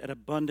change at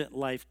Abundant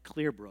Life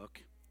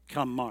Clearbrook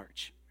come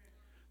March.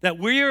 That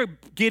we're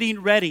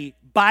getting ready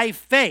by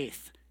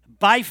faith.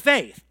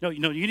 No,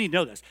 you need to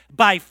know this.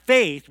 By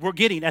faith, we're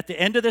getting, at the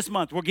end of this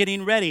month, we're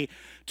getting ready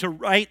to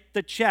write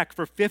the check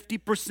for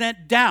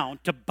 50% down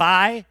to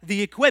buy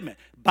the equipment.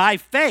 By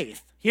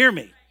faith, hear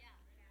me.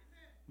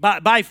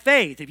 By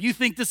faith, if you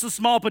think this is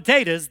small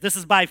potatoes, this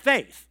is by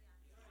faith.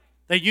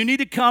 That you need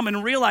to come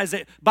and realize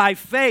that by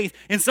faith,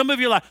 and some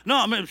of you are like,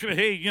 no,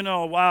 hey,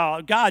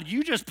 wow, God,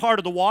 you just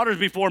parted the waters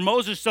before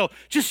Moses, so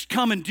just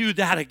come and do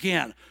that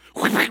again.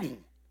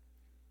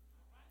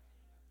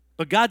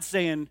 But God's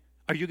saying,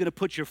 are you going to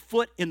put your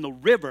foot in the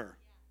river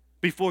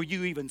before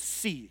you even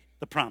see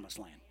the promised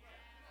land?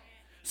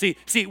 See,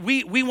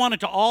 we want it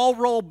to all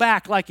roll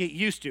back like it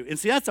used to. And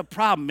see, that's a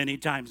problem many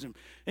times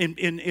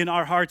in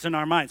our hearts and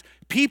our minds.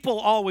 People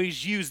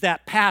always use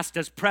that past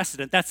as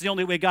precedent. That's the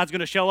only way God's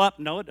going to show up.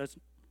 No, it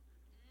doesn't.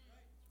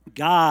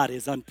 God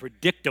is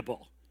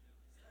unpredictable.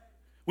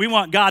 We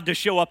want God to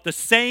show up the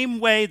same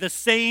way, the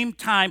same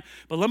time.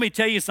 But let me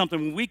tell you something.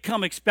 When we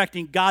come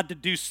expecting God to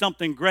do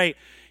something great,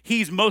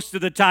 he's most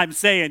of the time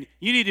saying,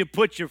 you need to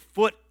put your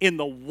foot in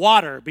the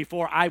water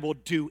before I will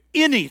do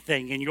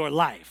anything in your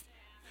life.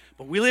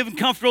 But we live in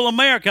comfortable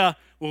America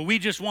where we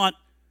just want,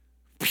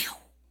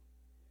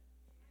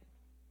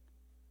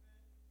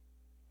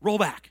 roll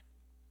back.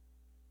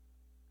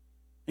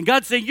 And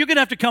God's saying, you're going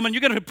to have to come and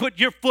you're going to put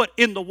your foot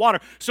in the water.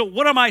 So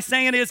what am I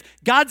saying is,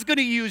 God's going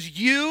to use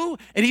you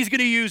and he's going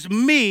to use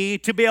me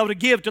to be able to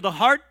give to the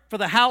Heart for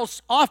the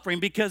House offering,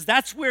 because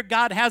that's where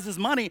God has his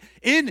money,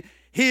 in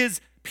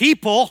his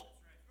people.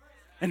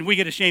 And we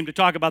get ashamed to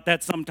talk about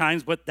that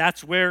sometimes, but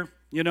that's where,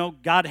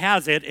 God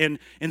has it. And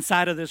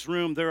inside of this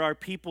room, there are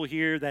people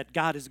here that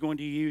God is going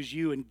to use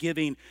you in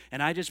giving.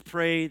 And I just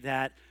pray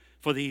that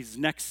for these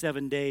next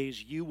 7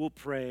 days, you will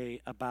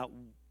pray about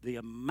the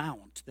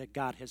amount that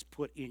God has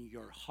put in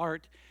your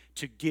heart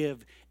to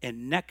give.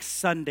 And next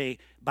Sunday,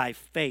 by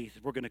faith,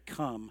 we're going to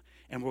come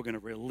and we're going to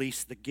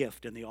release the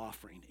gift and the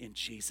offering in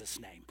Jesus'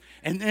 name.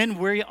 And then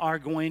we are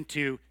going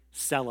to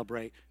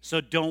celebrate.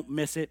 So don't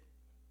miss it.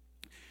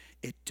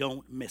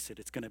 Don't miss it.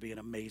 It's going to be an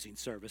amazing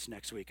service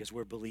next week as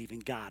we're believing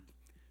God.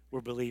 We're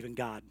believing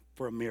God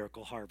for a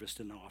miracle harvest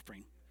and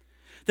offering.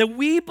 That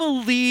we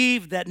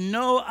believe that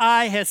no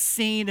eye has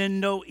seen and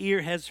no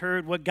ear has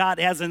heard what God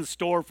has in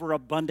store for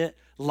Abundant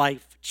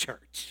Life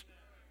Church.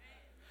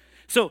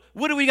 So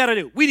what do we got to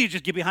do? We need to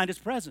just get behind his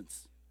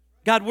presence.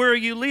 God, where are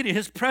you leading?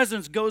 His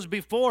presence goes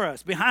before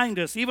us, behind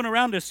us, even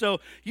around us.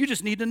 So you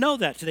just need to know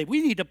that today.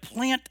 We need to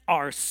plant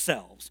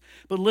ourselves.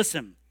 But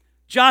listen,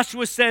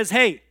 Joshua says,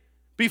 hey,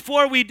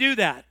 before we do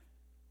that,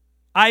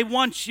 I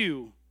want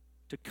you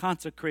to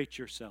consecrate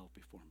yourself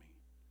before me.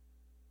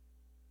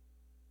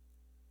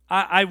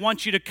 I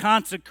want you to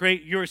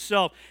consecrate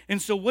yourself.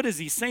 And so what is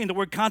he saying? The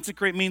word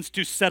consecrate means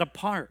to set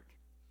apart.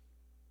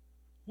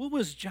 What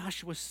was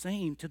Joshua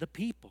saying to the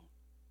people?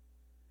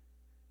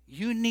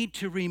 You need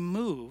to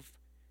remove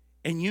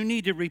and you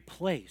need to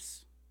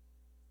replace.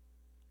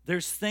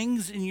 There's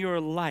things in your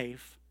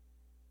life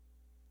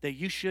that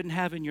you shouldn't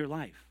have in your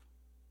life.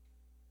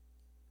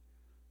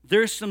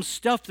 There's some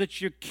stuff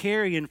that you're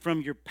carrying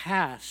from your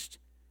past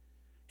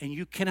and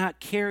you cannot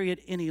carry it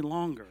any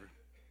longer.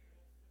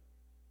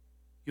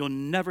 You'll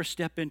never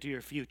step into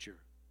your future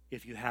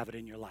if you have it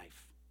in your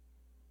life.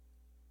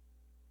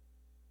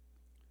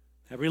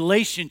 That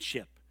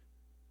relationship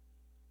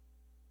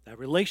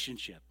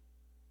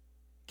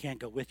can't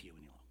go with you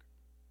any longer.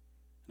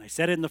 And I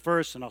said it in the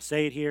first, and I'll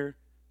say it here.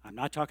 I'm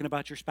not talking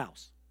about your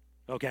spouse,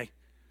 okay?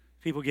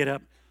 People get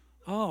up,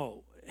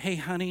 oh, hey,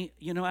 honey,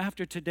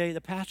 after today, the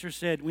pastor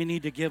said we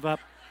need to give up.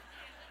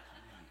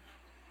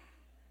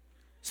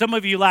 Some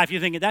of you laugh.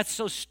 You're thinking, that's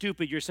so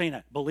stupid you're saying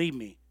that. Believe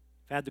me,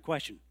 I've had the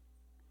question.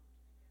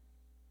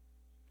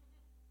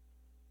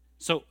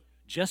 So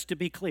just to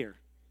be clear,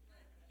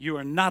 you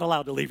are not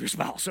allowed to leave your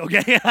spouse,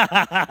 okay?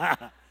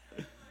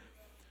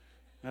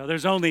 Now,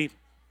 there's only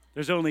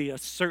a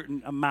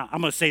certain amount.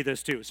 I'm going to say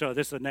this too. So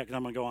this is the next,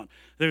 I'm going to go on.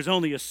 There's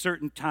only a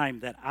certain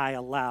time that I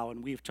allow,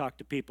 and we've talked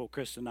to people,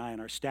 Chris and I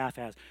and our staff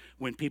has,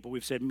 when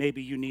we've said,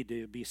 maybe you need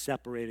to be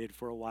separated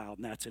for a while,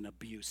 and that's an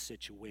abuse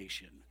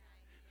situation.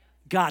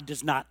 God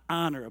does not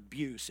honor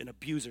abuse, and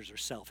abusers are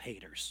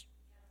self-haters.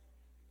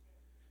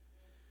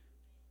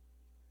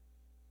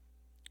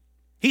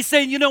 He's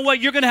saying, you know what?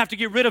 You're going to have to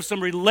get rid of some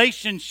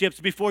relationships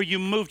before you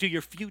move to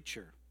your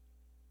future.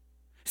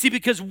 See,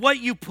 because what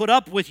you put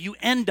up with, you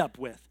end up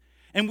with.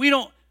 And we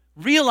don't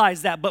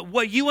realize that, but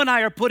what you and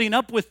I are putting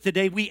up with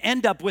today, we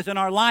end up with in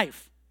our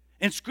life.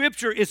 And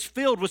Scripture is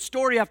filled with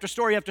story after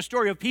story after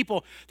story of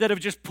people that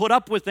have just put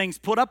up with things,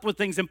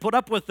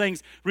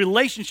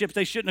 relationships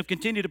they shouldn't have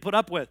continued to put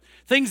up with,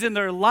 things in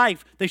their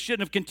life they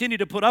shouldn't have continued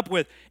to put up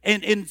with.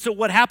 And so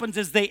what happens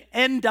is they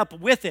end up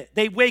with it.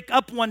 They wake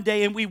up one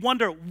day and we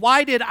wonder,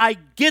 why did I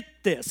get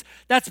this?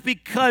 That's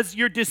because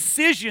your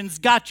decisions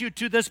got you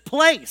to this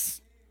place.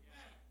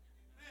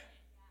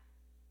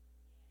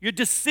 Your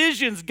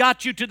decisions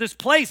got you to this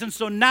place. And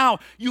so now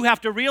you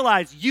have to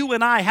realize you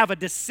and I have a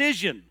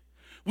decision.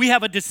 We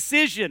have a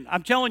decision.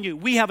 I'm telling you,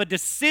 we have a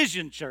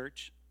decision,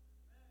 church.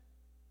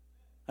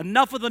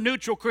 Enough of the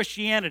neutral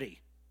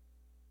Christianity.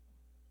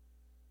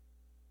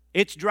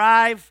 It's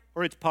drive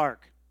or it's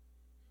park.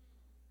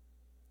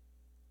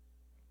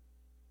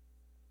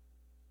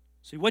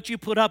 See, what you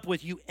put up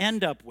with, you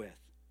end up with.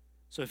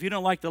 So if you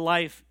don't like the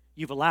life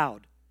you've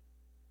allowed,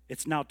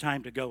 it's now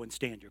time to go and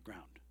stand your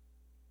ground.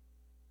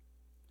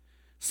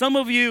 Some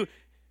of you,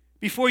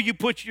 before you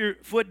put your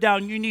foot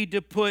down, you need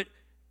to put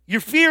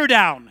your fear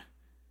down.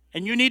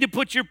 And you need to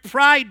put your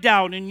pride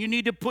down, and you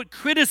need to put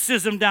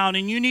criticism down,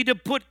 and you need to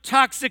put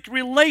toxic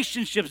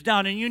relationships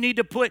down, and you need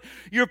to put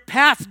your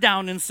past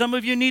down, and some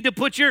of you need to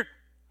put your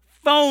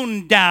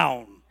phone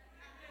down.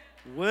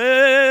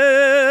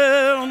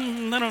 Well,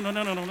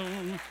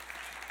 no.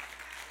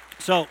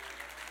 So,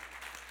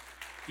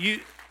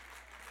 you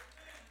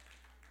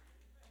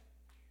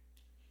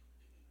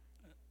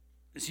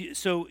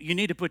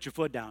need to put your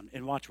foot down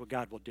and watch what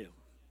God will do.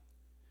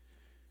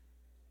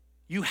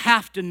 You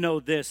have to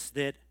know this,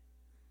 that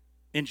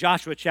in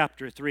Joshua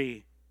chapter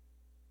 3,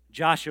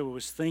 Joshua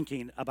was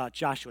thinking about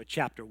Joshua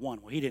chapter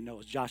 1. Well, he didn't know it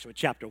was Joshua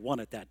chapter 1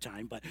 at that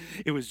time, but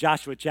it was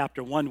Joshua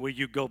chapter 1 where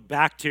you go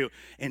back to,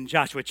 in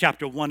Joshua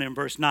chapter 1 and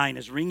verse 9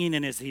 is ringing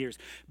in his ears.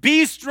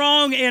 Be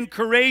strong and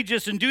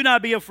courageous and do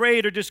not be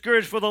afraid or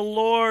discouraged, for the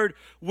Lord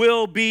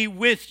will be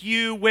with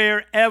you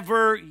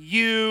wherever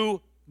you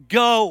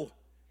go.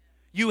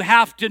 You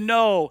have to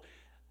know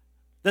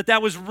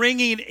that was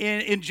ringing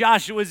in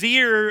Joshua's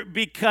ear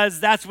because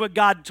that's what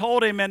God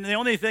told him. And the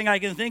only thing I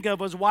can think of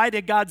was, why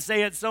did God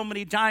say it so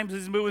many times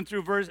as he's moving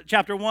through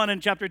chapter 1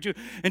 and chapter 2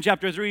 and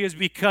chapter 3 is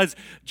because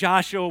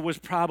Joshua was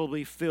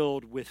probably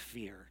filled with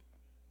fear.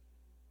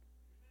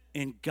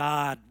 And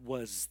God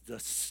was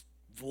the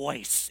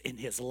voice in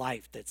his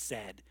life that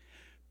said,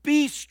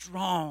 be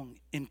strong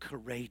and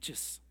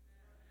courageous.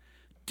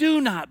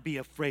 Do not be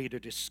afraid or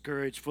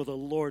discouraged, for the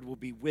Lord will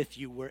be with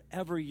you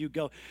wherever you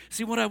go.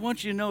 See, what I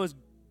want you to know is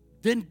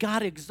then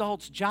God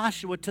exalts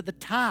Joshua to the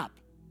top.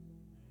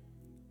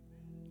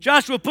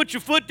 Joshua, put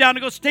your foot down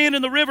and go stand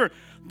in the river.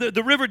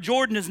 The river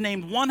Jordan is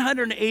named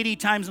 180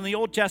 times in the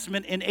Old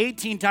Testament and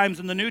 18 times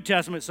in the New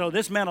Testament, so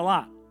this meant a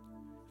lot.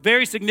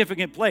 Very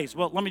significant place.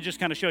 Well, let me just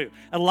kind of show you.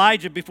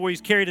 Elijah, before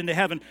he's carried into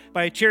heaven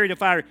by a chariot of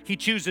fire, he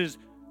chooses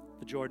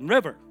the Jordan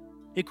River.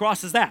 He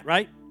crosses that,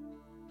 right?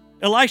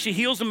 Elisha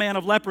heals a man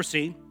of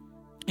leprosy.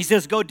 He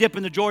says, go dip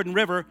in the Jordan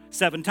River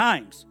 7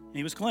 times. And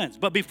he was cleansed.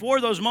 But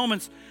before those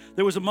moments,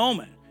 there was a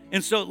moment.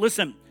 And so,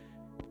 listen,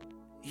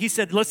 he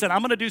said, listen, I'm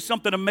going to do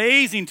something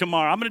amazing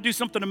tomorrow. I'm going to do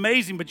something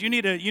amazing, but you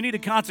need to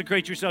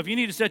consecrate yourself. You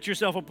need to set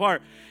yourself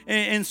apart.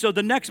 And so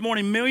the next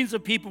morning, millions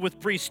of people with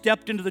priests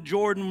stepped into the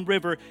Jordan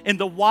River, and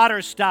the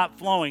water stopped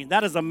flowing.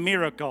 That is a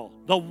miracle.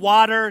 The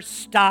water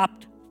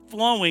stopped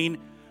flowing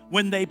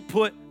when they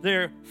put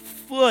their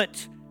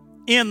foot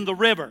in the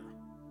river.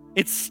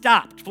 It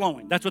stopped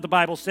flowing. That's what the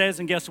Bible says,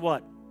 and guess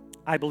what?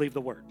 I believe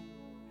the word.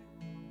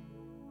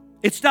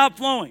 It stopped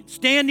flowing.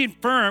 Standing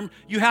firm,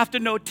 you have to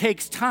know,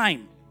 takes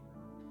time.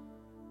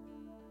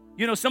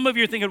 You know, some of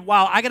you are thinking,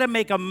 wow, I got to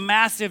make a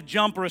massive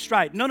jump or a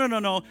stride.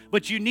 No.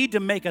 But you need to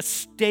make a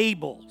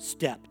stable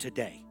step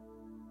today.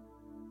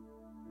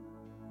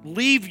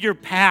 Leave your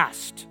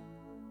past.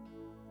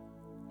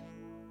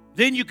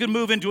 Then you can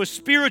move into a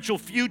spiritual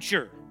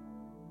future.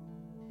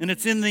 And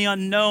it's in the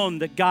unknown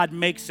that God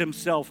makes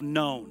himself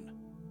known.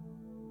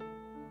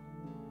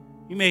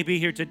 You may be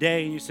here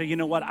today and you say, you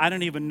know what, I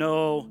don't even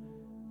know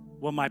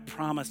what my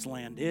promised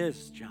land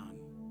is, John.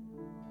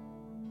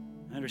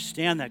 I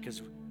understand that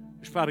because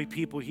there's probably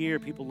people here,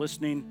 people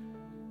listening.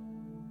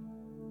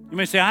 You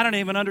may say, I don't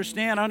even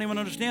understand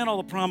all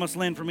the promised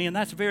land for me, and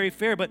that's very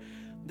fair. But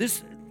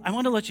I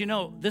want to let you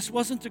know, this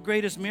wasn't the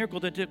greatest miracle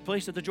that took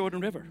place at the Jordan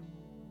River.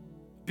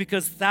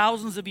 Because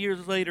thousands of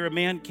years later, a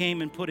man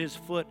came and put his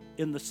foot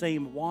in the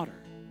same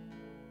water.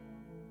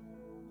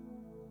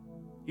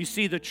 You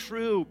see, the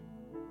true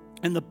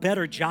and the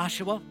better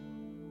Joshua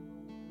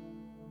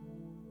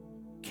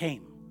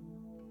came.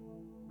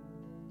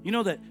 You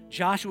know that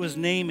Joshua's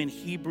name in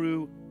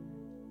Hebrew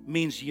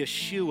means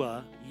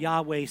Yeshua,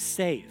 Yahweh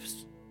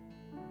saves.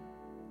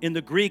 In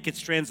the Greek,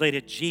 it's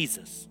translated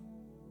Jesus.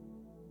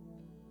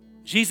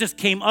 Jesus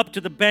came up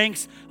to the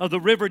banks of the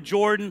river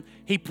Jordan.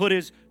 He put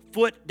his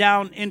foot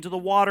down into the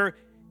water.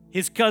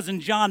 His cousin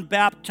John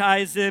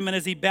baptized him, and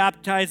as he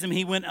baptized him,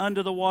 he went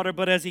under the water.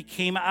 But as he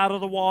came out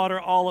of the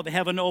water, all of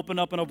heaven opened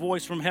up, and a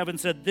voice from heaven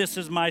said, "This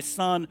is my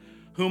son,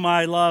 whom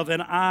I love,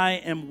 and I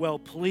am well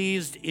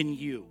pleased in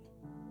you."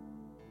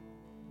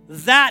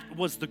 That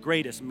was the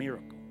greatest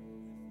miracle.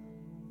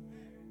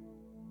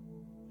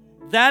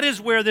 That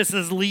is where this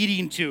is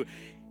leading to.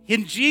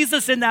 And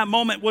Jesus in that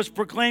moment was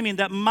proclaiming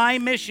that my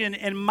mission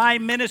and my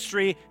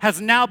ministry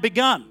has now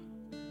begun.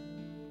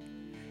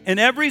 And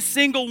every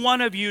single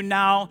one of you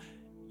now,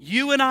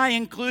 you and I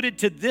included,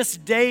 to this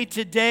day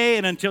today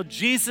and until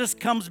Jesus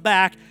comes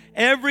back,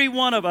 every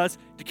one of us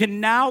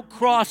can now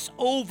cross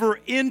over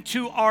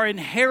into our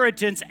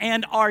inheritance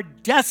and our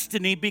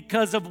destiny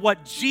because of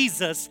what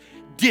Jesus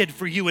did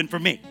for you and for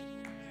me.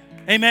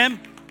 Amen?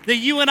 That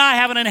you and I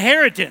have an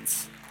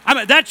inheritance. I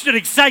mean, that should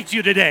excite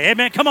you today.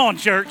 Amen? Come on,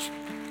 church.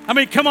 I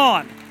mean, come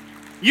on.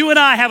 You and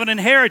I have an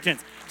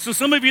inheritance. So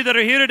some of you that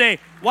are here today,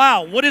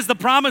 wow, what is the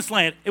promised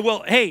land?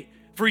 Well, hey,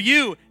 for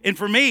you and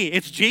for me,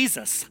 it's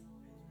Jesus.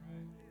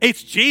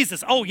 It's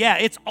Jesus. Oh, yeah,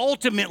 it's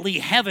ultimately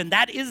heaven.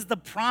 That is the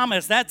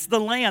promise. That's the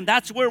land.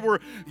 That's where we're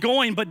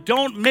going. But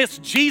don't miss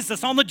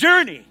Jesus on the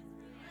journey.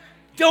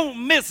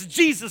 Don't miss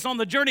Jesus on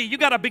the journey. You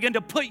got to begin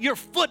to put your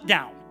foot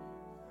down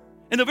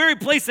in the very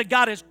place that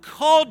God has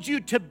called you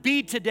to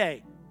be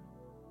today.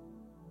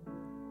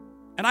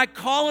 And I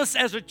call us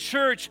as a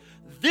church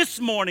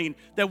this morning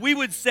that we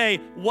would say,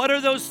 what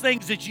are those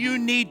things that you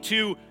need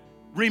to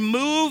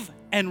remove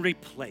and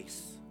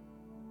replace?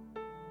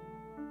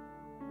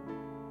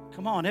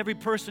 Come on, every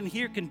person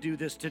here can do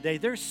this today.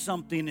 There's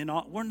something in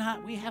all.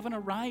 We haven't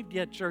arrived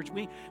yet, church.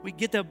 We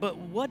get that, but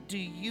what do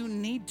you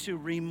need to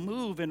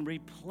remove and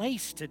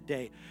replace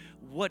today?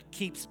 What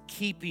keeps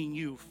keeping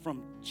you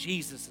from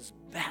Jesus'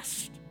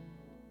 best?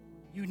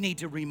 You need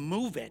to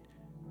remove it,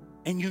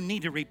 and you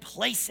need to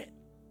replace it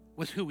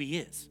with who he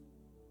is.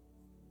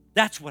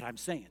 That's what I'm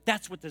saying.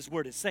 That's what this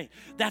word is saying.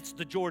 That's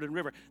the Jordan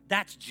River.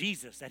 That's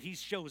Jesus, that he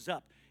shows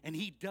up and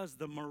he does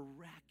the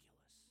miraculous.